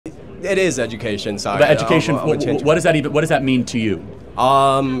it is education. Sorry. But education. What does that even? What does that mean to you?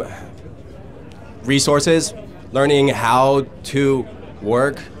 Resources, learning how to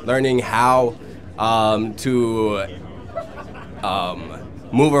work, learning how to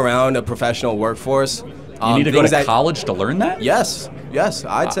move around a professional workforce. You need to go to college to learn that? Yes,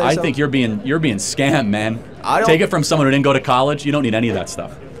 I'd say so. I think you're being scammed, man. Take it from someone who didn't go to college. You don't need any of that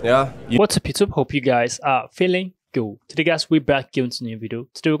stuff. Yeah. What's up, YouTube? Hope you guys are feeling good. Today, guys, we're back with a new video.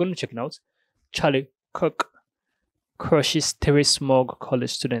 Today, we're going to check out Charlie Kirk crushes three SMUG college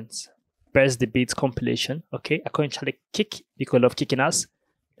students. Best debates compilation. Okay, according to Charlie Kick, because love kicking ass.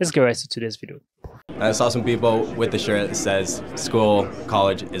 Let's get right to today's video. I saw some people with the shirt that says school,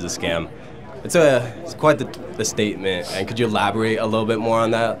 college is a scam. It's quite the statement. And could you elaborate a little bit more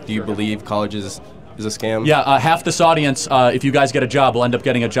on that? Do you believe college is a scam? Yeah, half this audience, if you guys get a job, will end up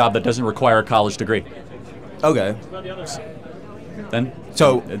getting a job that doesn't require a college degree. Okay. Then,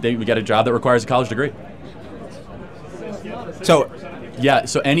 so we get a job that requires a college degree. So, yeah,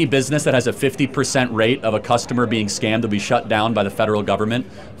 so any business that has a 50% rate of a customer being scammed will be shut down by the federal government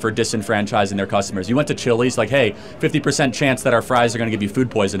for disenfranchising their customers. You went to Chili's, like, hey, 50% chance that our fries are going to give you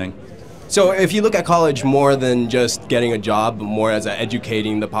food poisoning. So if you look at college more than just getting a job, but more as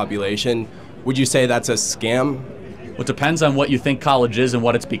educating the population, would you say that's a scam? Well, it depends on what you think college is and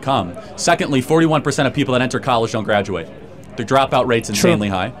what it's become. Secondly, 41% of people that enter college don't graduate. The dropout rate's insanely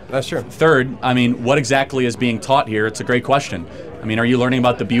high. That's true. Third, I mean, what exactly is being taught here? It's a great question. I mean, are you learning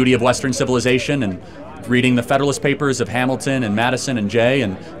about the beauty of Western civilization and reading the Federalist Papers of Hamilton and Madison and Jay?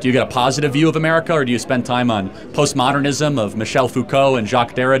 And do you get a positive view of America, or do you spend time on postmodernism of Michel Foucault and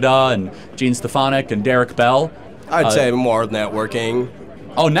Jacques Derrida and Gene Stefanik and Derek Bell? I'd say more networking.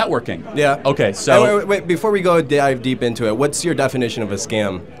 Oh, networking. Yeah. Okay, so... Wait, before we go dive deep into it, what's your definition of a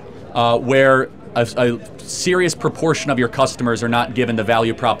scam? Where a serious proportion of your customers are not given the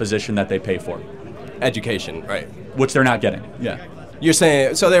value proposition that they pay for. Education, right. Which they're not getting, yeah. You're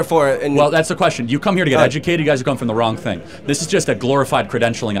saying, so therefore... well, that's the question. You come here to get educated, you guys are going from the wrong thing. This is just a glorified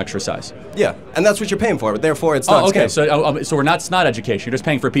credentialing exercise. Yeah, and that's what you're paying for, but therefore it's not okay, scam. so it's not education. You're just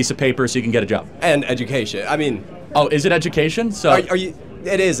paying for a piece of paper so you can get a job. And education, I mean... Oh, is it education? So are you...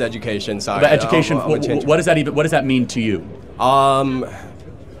 It is education, sorry. But education, what does that mean to you?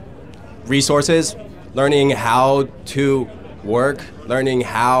 Resources, learning how to work, learning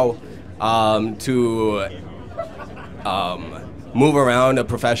how to move around a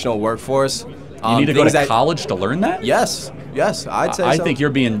professional workforce. You need to go to college to learn that? Yes, I'd say so. I think you're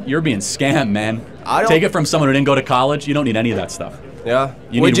being scammed, man. Take it from someone who didn't go to college. You don't need any of that stuff. Yeah.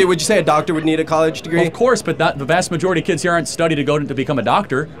 Would you say a doctor would need a college degree? Well, of course, but the vast majority of kids here aren't studied to go to become a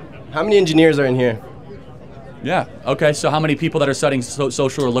doctor. How many engineers are in here? Yeah. Okay. So how many people that are studying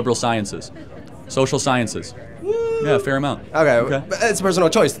social or liberal sciences? Social sciences. Yeah, fair amount. Okay. But it's a personal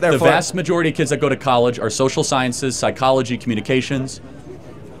choice. Therefore, the vast majority of kids that go to college are social sciences, psychology, communications.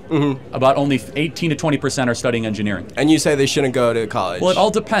 Mm-hmm. About only 18 to 20% are studying engineering. And you say they shouldn't go to college? Well, it all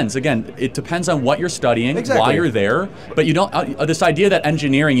depends. Again, it depends on what you're studying, why you're there. But you don't. This idea that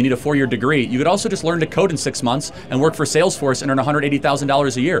engineering, you need a 4-year degree, you could also just learn to code in 6 months and work for Salesforce and earn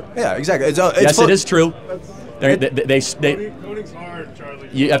 $180,000 a year. Yeah, exactly. Yes, it is true. Coding's hard, Charlie.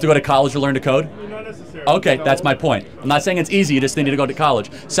 You have to go to college to learn to code? Not necessarily. Okay, that's my point. I'm not saying it's easy, you just need to go to college.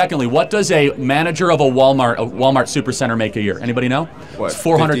 Secondly, what does a manager of a Walmart supercenter make a year? Anybody know? What? It's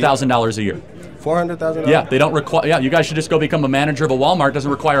 $400,000 a year. $400,000? Yeah, they don't require. Yeah, you guys should just go become a manager of a Walmart. Doesn't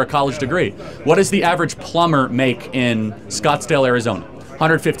require a college degree. What does the average plumber make in Scottsdale, Arizona?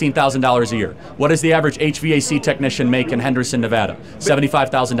 $115,000 a year. What does the average HVAC technician make in Henderson, Nevada?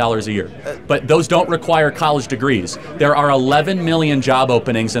 $75,000 a year. But those don't require college degrees. There are 11 million job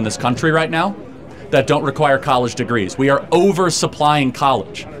openings in this country right now that don't require college degrees. We are oversupplying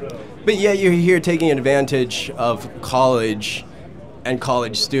college. But yet you're here taking advantage of college and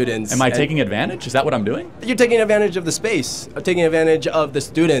college students. Am I taking advantage? Is that what I'm doing? You're taking advantage of the space, of taking advantage of the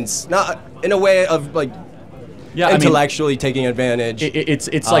students, not in a way of like intellectually taking advantage.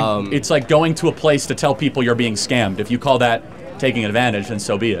 It's like going to a place to tell people you're being scammed. If you call that taking advantage, then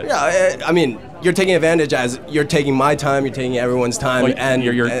so be it. Yeah, I mean, you're taking advantage as you're taking my time, you're taking everyone's time, well, and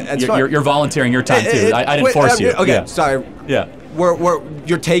you're volunteering your time too. I didn't force you. Okay, yeah. sorry. Yeah.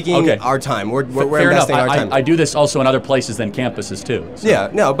 You're taking our time. We're investing our time. I do this also in other places than campuses too. So. Yeah,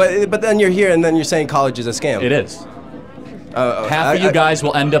 no, but then you're here and then you're saying college is a scam. It is. Half of you guys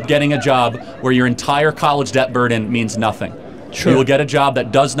will end up getting a job where your entire college debt burden means nothing. True. You will get a job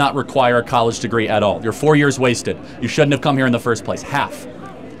that does not require a college degree at all. You're 4 years wasted. You shouldn't have come here in the first place. Half.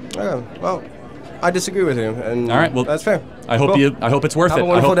 Well, I disagree with you, and all right, well, that's fair. I hope it's worth it. Have a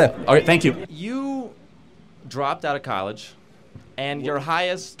wonderful day. All right, thank you. You dropped out of college, And your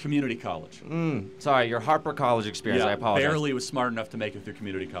highest... Community college. Sorry, your Harper College experience. I apologize. Barely was smart enough to make it through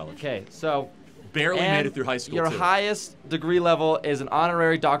community college. Okay, so... Barely made it through high school, your too. highest degree level is an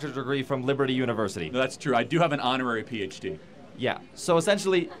honorary doctorate degree from Liberty University. No, that's true. I do have an honorary PhD. Yeah. So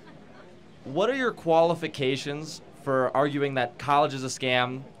essentially, what are your qualifications for arguing that college is a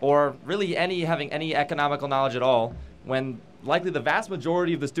scam, or really having any economical knowledge at all, when likely the vast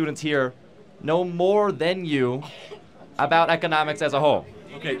majority of the students here know more than you about economics as a whole?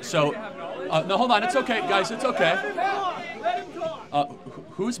 Okay, so, no, hold on. It's okay, guys. It's okay.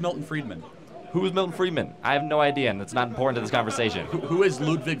 Who's Milton Friedman? Who's Milton Friedman? I have no idea, and it's not important to this conversation. Who is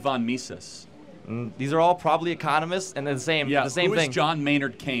Ludwig von Mises? These are all probably economists, and the same who thing. Is John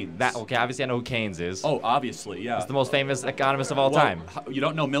Maynard Keynes? Okay, obviously I know who Keynes is. Oh, obviously, yeah. He's the most famous economist of all time. You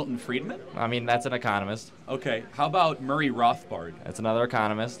don't know Milton Friedman? I mean, that's an economist. Okay, how about Murray Rothbard? That's another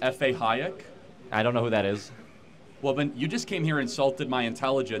economist. F.A. Hayek? I don't know who that is. Well, then you just came here and insulted my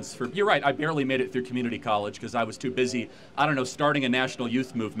intelligence. You're right, I barely made it through community college because I was too busy, I don't know, starting a national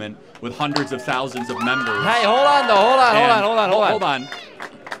youth movement with hundreds of thousands of members. Hey, hold on, though. Hold on.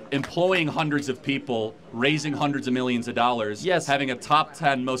 Employing hundreds of people, raising hundreds of millions of dollars, having a top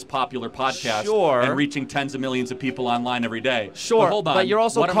 10 most popular podcast, and reaching tens of millions of people online every day. Sure, but hold on. But you're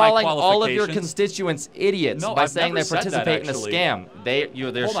also calling all of your constituents idiots by saying they participate in a scam.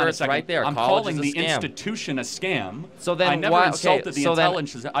 Their shirt's right there. I'm calling the institution a scam. So then I never insulted the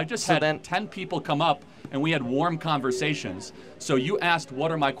intelligence. I just had 10 people come up and we had warm conversations. So you asked,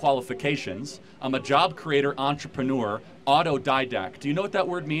 what are my qualifications? I'm a job creator, entrepreneur, autodidact. Do you know what that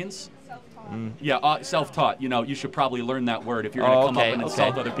word means? Self-taught. Yeah, self-taught. You know, you should probably learn that word if you're going to come up and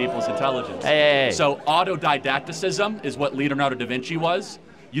insult other people's intelligence. So autodidacticism is what Leonardo da Vinci was.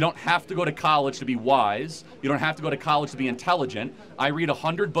 You don't have to go to college to be wise. You don't have to go to college to be intelligent. I read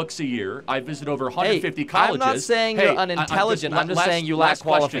 100 books a year. I visit over 150 colleges. I'm not saying you're unintelligent. I'm just saying you lack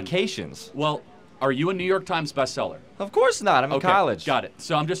qualifications. Well, are you a New York Times bestseller? Of course not. I'm in college. Got it.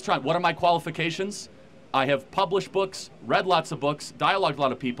 So I'm just trying. What are my qualifications? I have published books, read lots of books, dialogued a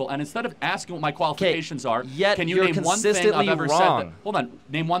lot of people, and instead of asking what my qualifications are, can you name one thing I've ever said that? Hold on.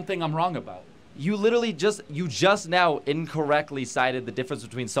 Name one thing I'm wrong about. You literally just now incorrectly cited the difference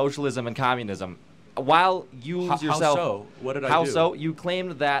between socialism and communism. While you yourself... How so? What did I do? How so? You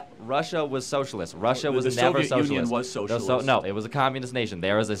claimed that Russia was socialist. Russia was never socialist. The Soviet Union was socialist. No, it was a communist nation.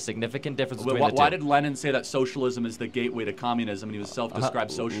 There is a significant difference between the two. Why did Lenin say that socialism is the gateway to communism, and he was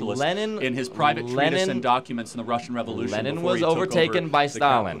self-described socialist in his private treatise and documents in the Russian Revolution? Lenin was overtaken by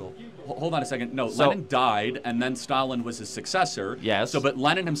Stalin. Hold on a second. No, Lenin died, and then Stalin was his successor. Yes. But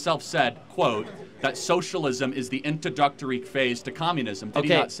Lenin himself said, quote, that socialism is the introductory phase to communism. Did he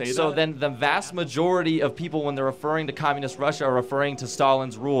not say that? So then the vast majority of people, when they're referring to communist Russia, are referring to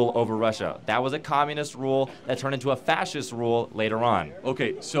Stalin's rule over Russia. That was a communist rule that turned into a fascist rule later on.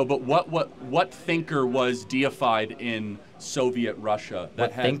 Okay, so but what thinker was deified in Soviet Russia?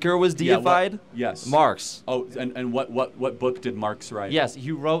 What thinker was deified? Yes. Marx. Oh, and what book did Marx write? Yes,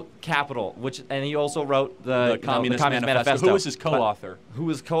 he wrote Capital, and he also wrote the Communist Manifesto. Who was his co-author? Who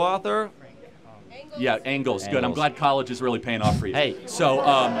was co-author? Yeah, Engels. Good. I'm glad college is really paying off for you. Hey. But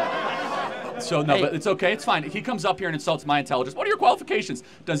it's okay. It's fine. He comes up here and insults my intelligence. What are your qualifications?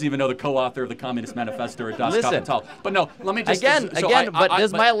 Doesn't even know the co-author of the Communist Manifesto or Das Kapital. But no, let me just...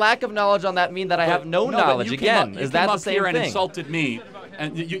 Does my lack of knowledge on that mean that I have no knowledge? Again, is that the same thing? You came up here and insulted me.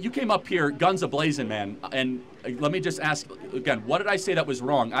 And you came up here, guns a-blazing, man. And let me just ask, again, what did I say that was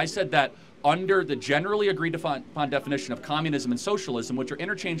wrong? I said that under the generally agreed upon definition of communism and socialism, which are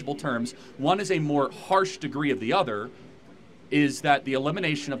interchangeable terms, one is a more harsh degree of the other, is that the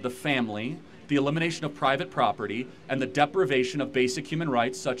elimination of the family, the elimination of private property, and the deprivation of basic human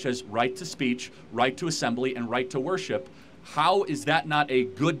rights such as right to speech, right to assembly, and right to worship. How is that not a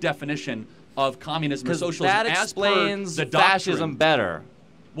good definition of communism or socialism? That explains fascism better.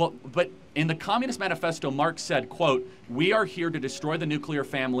 Well, but in the Communist Manifesto, Marx said, quote, we are here to destroy the nuclear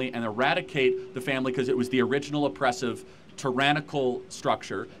family and eradicate the family because it was the original oppressive, tyrannical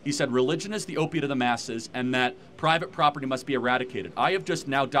structure. He said religion is the opiate of the masses and that private property must be eradicated. I have just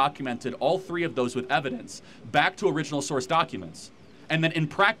now documented all three of those with evidence back to original source documents. And then in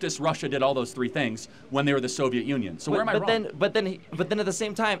practice, Russia did all those three things when they were the Soviet Union. So where am I wrong? But then at the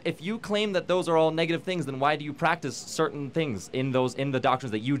same time, if you claim that those are all negative things, then why do you practice certain things in the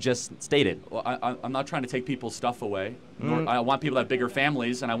doctrines that you just stated? Well, I'm not trying to take people's stuff away. I want people to have bigger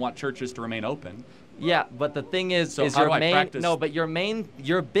families, and I want churches to remain open. Yeah, but the thing is your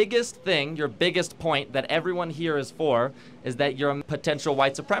biggest point that everyone here is for is that you're a potential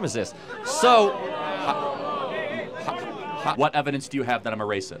white supremacist. So. What evidence do you have that I'm a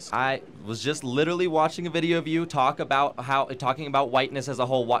racist? I was just literally watching a video of you talking about whiteness as a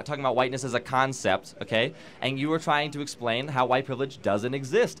whole, talking about whiteness as a concept, okay? And you were trying to explain how white privilege doesn't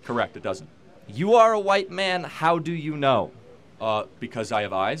exist. Correct, it doesn't. You are a white man. How do you know? Because I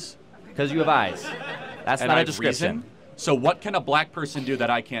have eyes. Because you have eyes. That's And not I a have description. reason. So what can a black person do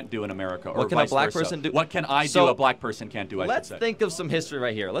that I can't do in America, or What can a vice black versa? person do? What can I So, do a black person can't do? Let's should say. think of some history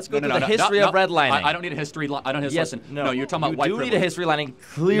right here. Let's go No, through no, the history of redlining. I don't need a history. I don't need a Yes, lesson. no, you're talking about you white do privilege. need a history lining.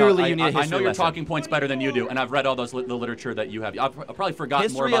 Clearly, No, you need a history I know your lesson. talking points better than you do, and I've read all those the literature that you have. I've probably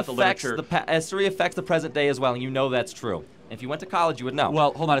forgotten more about the literature. History affects the present day as well, and you know that's true. If you went to college, you would know.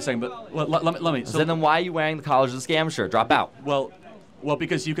 Well, hold on a second, but let me. So then why are you wearing the college is a scam shirt? Drop out. Well,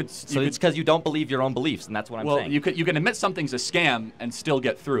 because you could. It's because you don't believe your own beliefs, and that's what I'm saying. Well, you can admit something's a scam and still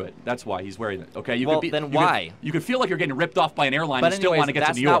get through it. That's why he's wearing it. Okay. Why? You could feel like you're getting ripped off by an airline But and still want to get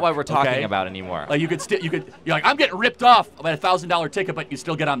to New York. that's not what we're talking okay? about anymore. Like you're like, I'm getting ripped off by a $1,000 ticket, but you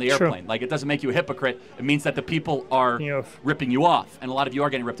still get on the airplane. Like, it doesn't make you a hypocrite. It means that the people are ripping you off, and a lot of you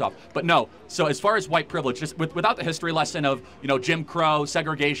are getting ripped off. But no. So as far as white privilege, just without the history lesson of Jim Crow,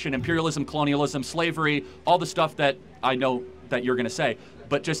 segregation, imperialism, colonialism, slavery, all the stuff that I know that you're going to say.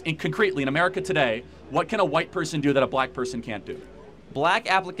 But just concretely, in America today, what can a white person do that a black person can't do?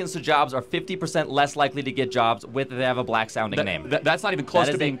 Black applicants to jobs are 50% less likely to get jobs if they have a black-sounding name. That's not even close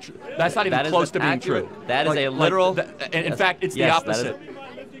to being true. That's not even close to being true. That is a literal. In fact, it's the opposite.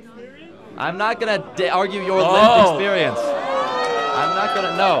 I'm not going to argue your lived experience. I'm not going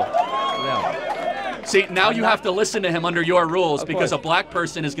to. No. See, now you have to listen to him under your rules because a black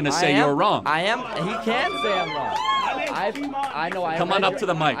person is going to say you're wrong. I am. He can say I'm wrong. I know. Come on up to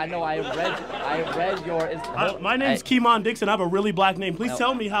the mic. I know. I read your. My name's Keemon Dixon. I have a really black name. Please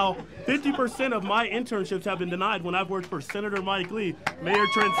tell me how 50% of my internships have been denied when I've worked for Senator Mike Lee, Mayor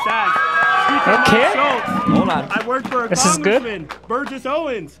Trent Sachs, Speaker Mike Schultz. Hold on. I worked for Congressman Burgess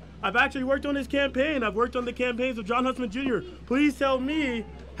Owens. I've actually worked on his campaign. I've worked on the campaigns of John Huntsman Jr. Please tell me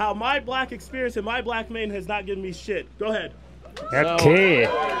how my black experience and my black name has not given me shit. Go ahead. Okay.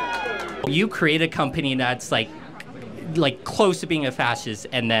 You create a company that's like close to being a fascist,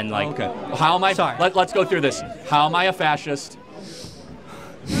 and then like. Okay. How am I? Sorry. Let's go through this. How am I a fascist?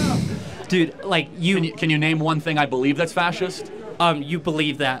 Dude, like you. Can you name one thing I believe that's fascist? You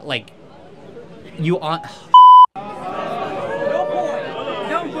believe that like you on.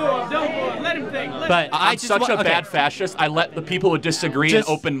 But I'm such a bad fascist. I let the people who disagree in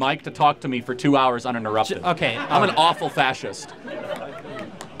open mic to talk to me for 2 hours uninterrupted. Okay. I'm an awful fascist.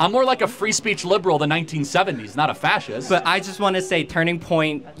 I'm more like a free speech liberal of the 1970s, not a fascist. But I just want to say Turning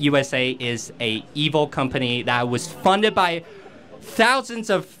Point USA is a evil company that was funded by thousands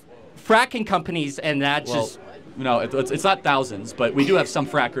of fracking companies, and that just... No, it's not thousands, but we do have some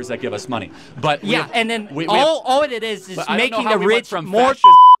frackers that give us money. But and then all it is making the rich more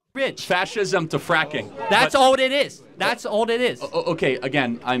rich. Fascism to fracking. That's all it is. That's all it is. Okay,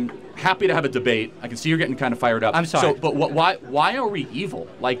 again, I'm happy to have a debate. I can see you're getting kind of fired up. I'm sorry. So, but why are we evil?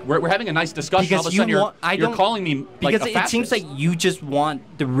 Like, we're having a nice discussion. Because all of a sudden you're calling me like because a fascist. It seems like you just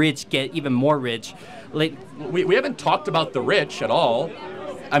want the rich get even more rich. Like we haven't talked about the rich at all.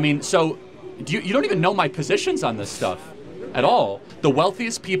 I mean, so you don't even know my positions on this stuff at all. The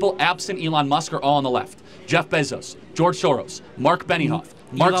wealthiest people, absent Elon Musk, are all on the left. Jeff Bezos, George Soros, Mark Benioff,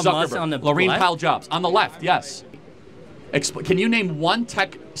 Mark Zuckerberg, Laurene Powell Jobs. On the left, yes. Can you name one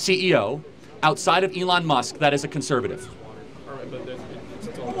tech CEO outside of Elon Musk that is a conservative?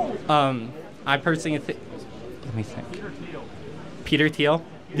 I personally think. Let me think. Peter Thiel.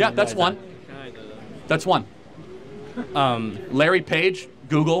 Yeah, that's one. That's one. Larry Page,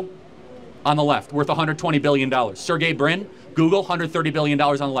 Google, on the left, worth $120 billion. Sergey Brin, Google, $130 billion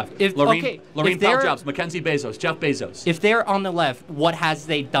on the left. Laurene Powell Jobs, Mackenzie Bezos, Jeff Bezos. If they're on the left, what has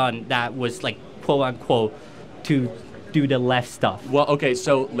they done that was like quote unquote to do the left stuff? Well, okay,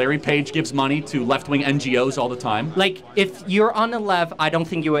 so Larry Page gives money to left-wing NGOs all the time. Like, if you're on the left, I don't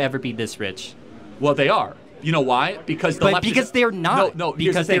think you will ever be this rich. Well, they are. You know why? Because the left they're not. No,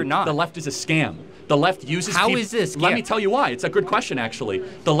 because they're not. The left is a scam. The left uses How is this? Let me tell you why. It's a good question, actually.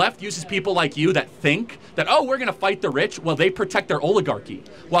 The left uses people like you that think that, oh, we're going to fight the rich. Well, they protect their oligarchy.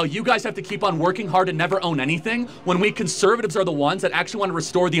 While you guys have to keep on working hard and never own anything, when we conservatives are the ones that actually want to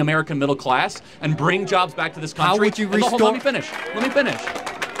restore the American middle class and bring jobs back to this country. How would you restore? Let me finish.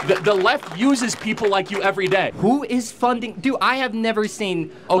 The left uses people like you every day. Who is funding? Dude, I have never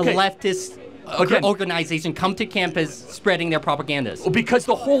seen a leftist organization come to campus spreading their propagandas. Because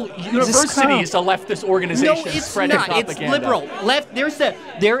the whole university is a leftist organization. No, it's spreading not. propaganda. It's liberal.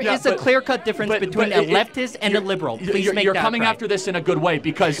 There is a clear-cut difference between a leftist and a liberal. Please make You're that coming right. after this in a good way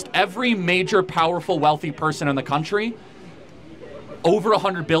because every major, powerful, wealthy person in the country over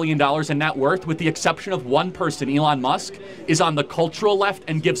 $100 billion in net worth, with the exception of one person, Elon Musk, is on the cultural left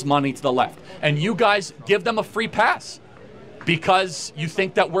and gives money to the left. And you guys give them a free pass because you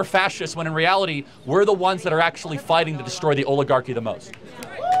think that we're fascists, when in reality, we're the ones that are actually fighting to destroy the oligarchy the most.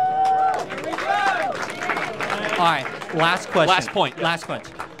 All right, last question. Last point. Last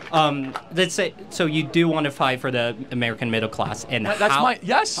question. Let's say, so you do want to fight for the American middle class, and That's how? my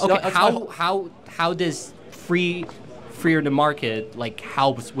yes. Okay, that's my- how does freer the market like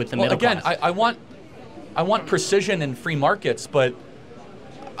helps with the well, middle again, class? I want precision in free markets, but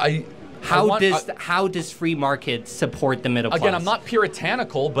how does free market support the middle class? Again, I'm not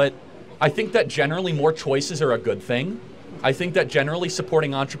puritanical, but I think that generally more choices are a good thing. I think that generally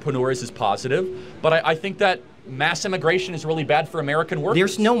supporting entrepreneurs is positive, but I think that mass immigration is really bad for American workers.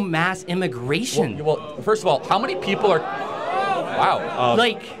 There's no mass immigration. Well, first of all, how many people are... Wow.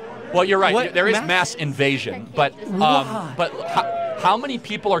 Well, you're right. There is mass invasion, but how many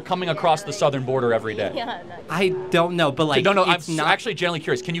people are coming across the southern border every day? I don't know, but like... No, it's I'm not... actually genuinely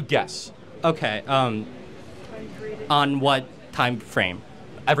curious. Can you guess? Okay, on what time frame?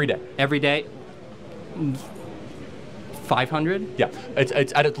 Every day. Every day? 500? Yeah, it's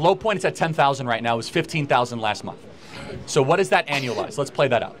at its low point. It's at 10,000 right now. It was 15,000 last month. So what does that annualize? Let's play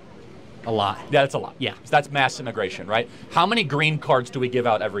that out. A lot. Yeah, that's a lot. Yeah. So that's mass immigration, right? How many green cards do we give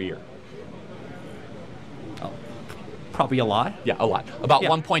out every year? Oh, probably a lot. Yeah, a lot. About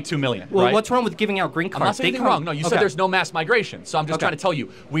 1.2 million. Well, right? what's wrong with giving out green cards? I'm not saying anything wrong. No, you said there's no mass migration. So I'm just trying to tell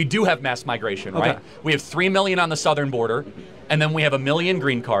you, we do have mass migration, right? We have 3 million on the southern border, and then we have 1 million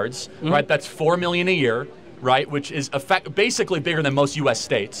green cards, right? That's 4 million a year, right? Which is basically bigger than most U.S.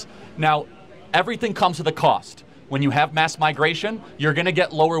 states. Now, everything comes with a cost. When you have mass migration, you're going to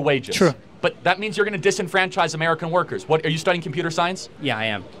get lower wages. True. But that means you're going to disenfranchise American workers. What, are you studying computer science? Yeah, I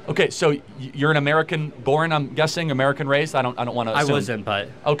am. Okay, so you're an American born, I'm guessing, American raised? I don't want to assume. I wasn't, but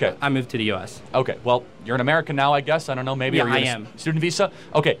okay. I moved to the U.S. Okay, well, you're an American now, I guess. I don't know, maybe. Yeah, or you're I am. Student visa?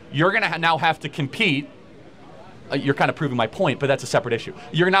 Okay, you're going to now have to compete. You're kind of proving my point, but that's a separate issue.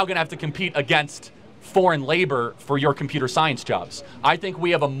 You're now going to have to compete against foreign labor for your computer science jobs. I think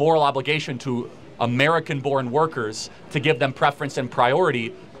we have a moral obligation to American-born workers to give them preference and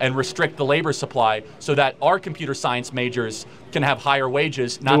priority and restrict the labor supply so that our computer science majors can have higher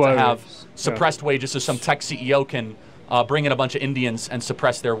wages, not to have suppressed wages so some tech CEO can bring in a bunch of Indians and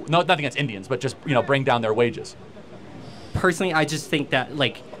suppress their, no, nothing against Indians, but just, you know, bring down their wages. Personally, I just think that,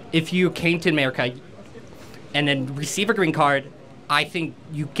 like, if you came to America and then receive a green card, I think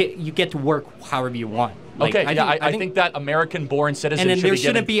you get to work however you want. Like, okay, I think that American-born citizens and then should there be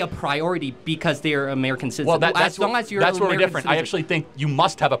shouldn't be a priority because they're American citizens. Well, that's as long as you're that's where we're American different. citizen. I actually think you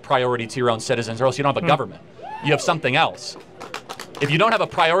must have a priority to your own citizens, or else you don't have a government. You have something else. If you don't have a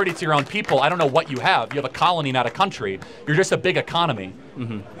priority to your own people, I don't know what you have. You have a colony, not a country. You're just a big economy,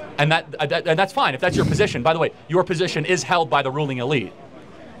 and that's fine if that's your position. By the way, your position is held by the ruling elite.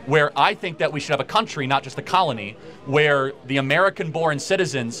 Where I think that we should have a country, not just a colony, where the American-born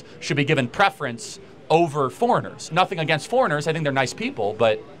citizens should be given preference over foreigners. Nothing against foreigners, I think they're nice people,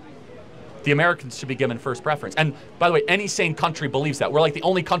 but the Americans should be given first preference. And by the way, any sane country believes that. We're like the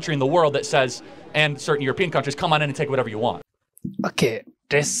only country in the world that says, and certain European countries, come on in and take whatever you want. Okay,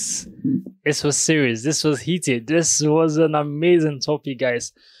 this was serious. This was heated. This was an amazing topic,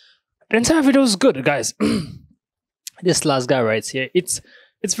 guys. The entire video was good, guys. This last guy right here, it's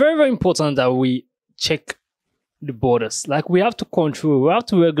very, very important that we check the borders. Like, we have to control, we have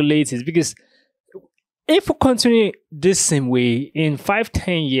to regulate it, because if we continue this same way in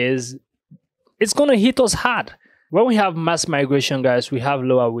 5-10 years, it's going to hit us hard. When we have mass migration, guys, we have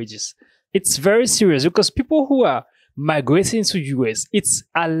lower wages. It's very serious because people who are migrating to US, it's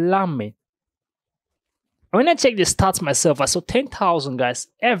alarming. When I check the stats myself, I saw 10,000 guys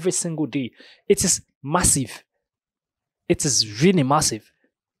every single day. It is massive. It is really massive.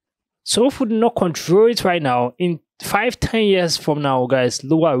 So if we do not control it right now, in 5-10 years from now, guys,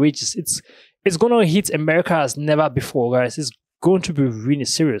 lower wages, it's going to hit America as never before, guys. It's going to be really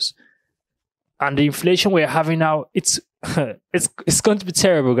serious. And the inflation we're having now, it's going to be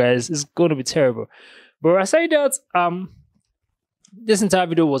terrible, guys. It's going to be terrible. But aside that, this entire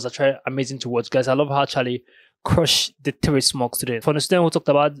video was actually amazing to watch, guys. I love how Charlie crushed the 3 SMUG students. For the student who talked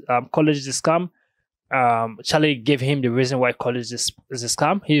about college is a scam, Charlie gave him the reason why college is a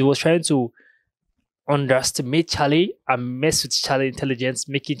scam. He was trying to underestimate Charlie and mess with Charlie's intelligence,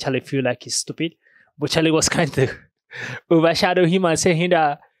 making Charlie feel like he's stupid. But Charlie was kind of overshadow him and saying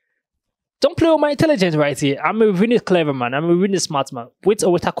that, don't play with my intelligence right here. I'm a really clever man. I'm a really smart man. With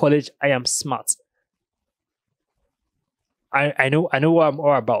or without college, I am smart. I know what I'm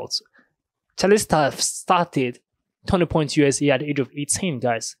all about. Charlie started 20 points USA at the age of 18,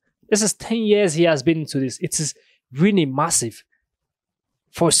 guys. This is 10 years he has been into this. It is really massive.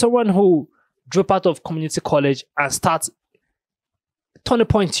 For someone who dropped out of community college and starts 20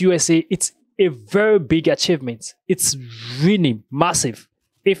 points USA, it's a very big achievement. It's really massive.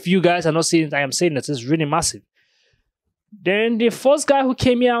 If you guys are not seeing it, I am saying that it's really massive. Then the first guy who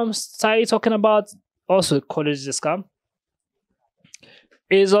came here and started talking about also college is a scam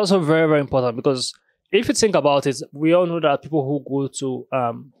is also very, very important, because if you think about it, we all know that people who go to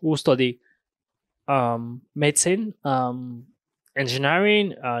who study medicine,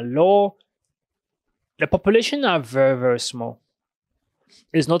 engineering, law, the population are very, very small.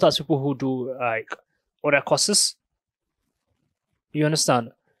 It's not as people who do like other courses. You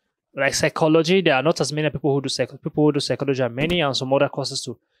understand? Like psychology, there are not as many people who do people who do psychology are many, and some other courses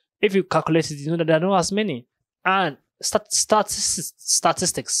too. If you calculate it, you know that there are not as many. And statistics,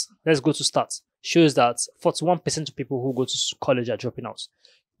 let's go to stats, shows that 41% of people who go to college are dropping out.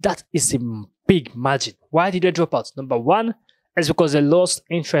 That is a big margin. Why did they drop out? Number one is because they lost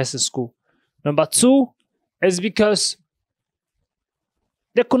interest in school. Number two is because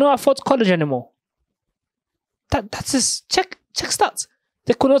they could not afford college anymore. That is check stats.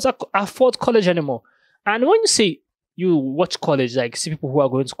 They could not afford college anymore. And when you see, you watch college, like see people who are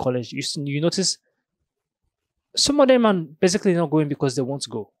going to college, you notice some of them are basically not going because they want to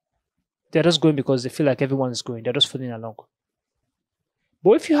go. They're just going because they feel like everyone is going. They're just following along.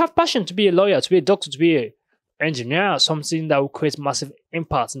 But if you have passion to be a lawyer, to be a doctor, to be an engineer, something that will create massive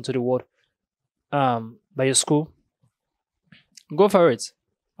impact into the world by your school, go for it.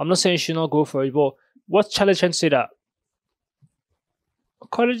 I'm not saying you should not go for it, but what Charlie trying to say that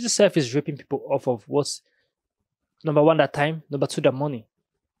college itself is ripping people off of what's number one, that time, number two, that money.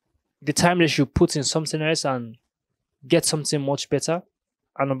 The time they should put in something else and get something much better.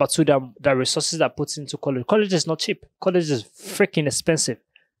 And number two, the resources that puts into college. College is not cheap. College is freaking expensive.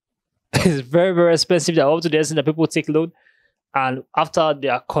 It's very, very expensive. That up to the extent that people take loan, and after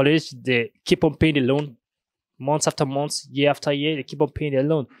their college, they keep on paying the loan months after months, year after year. They keep on paying their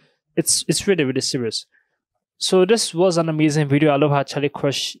loan. It's really, really serious. So this was an amazing video. I love how Charlie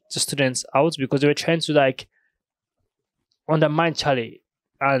crushed the students out, because they were trying to like undermine Charlie,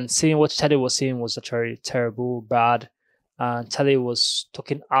 and saying what Charlie was saying was actually terrible, bad. And Charlie was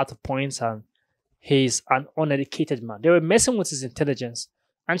talking out of points, and he's an uneducated man. They were messing with his intelligence.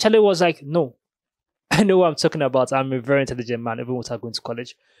 And Charlie was like, no, I know what I'm talking about. I'm a very intelligent man, even without going to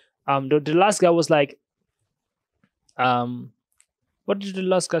college. The last guy was like, what did the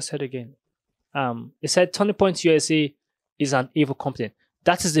last guy say again? He said 20 points USA is an evil company.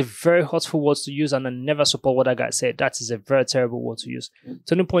 That is a very hurtful word to use, and I never support what that guy said. That is a very terrible word to use.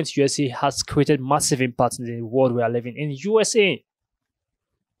 20 points USA has created massive impact in the world we are living in. USA,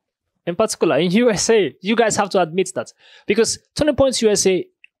 in particular, in USA, you guys have to admit that, because 20 points USA,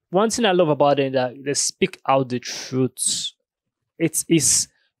 one thing I love about it is that they speak out the truth. It is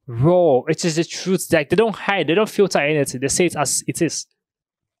raw. It is the truth. Like, they don't hide. They don't filter anything. They say it as it is,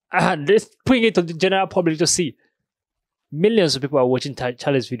 and they bring it to the general public to see. Millions of people are watching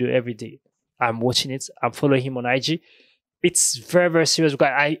Charlie's video every day. I'm watching it. I'm following him on IG. It's very, very serious, because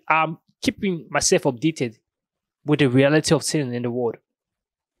I am keeping myself updated with the reality of things in the world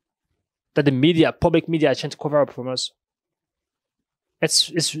that the media, public media, are trying to cover up from us.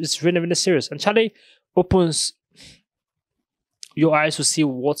 It's really, really serious. And Charlie opens your eyes to see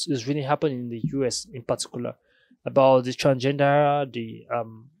what is really happening in the US in particular, about the transgender,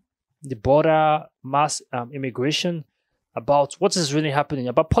 the border, mass immigration, about what is really happening,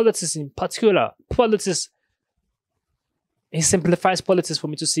 about politics in particular. Politics, he simplifies politics for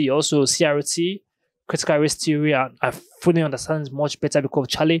me to see. Also, CRT, critical race theory, and I fully understand it much better because of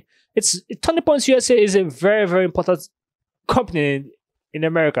Charlie. 20 Points USA is a very, very important company in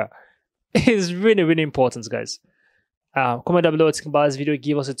America. It's really, really important, guys. Comment down below what you think about this video.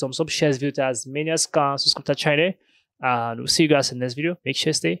 Give us a thumbs up. Share this video to as many as can. Subscribe to the channel. And we'll see you guys in the next video. Make sure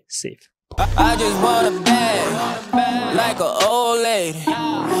you stay safe. I just want a bag, like an old lady.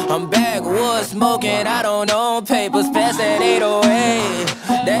 I'm backwoods smoking, I don't own papers, pass that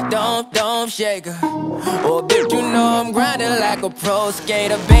 808. That don't shake her. Oh, bitch, you know I'm grinding like a pro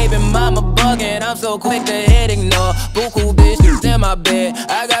skater. Baby mama bugging, I'm so quick to hit ignore. Buku bitches in my bed,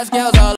 I got scales all